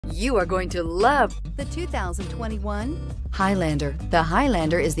You are going to love the 2021 Highlander. The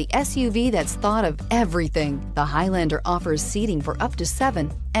Highlander is the SUV that's thought of everything. The Highlander offers seating for up to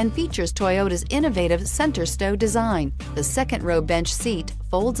 7 and features Toyota's innovative center stow design. The second row bench seat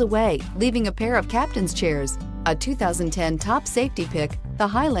folds away, leaving a pair of captain's chairs. A 2010 top safety pick, the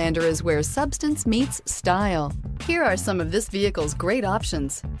Highlander is where substance meets style. Here are some of this vehicle's great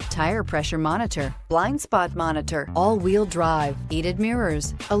options: tire pressure monitor, blind spot monitor, all-wheel drive, heated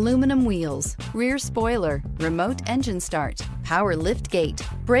mirrors, aluminum wheels, rear spoiler, remote engine start, power lift gate,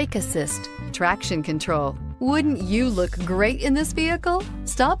 brake assist, traction control. Wouldn't you look great in this vehicle?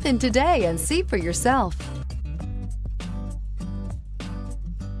 Stop in today and see for yourself.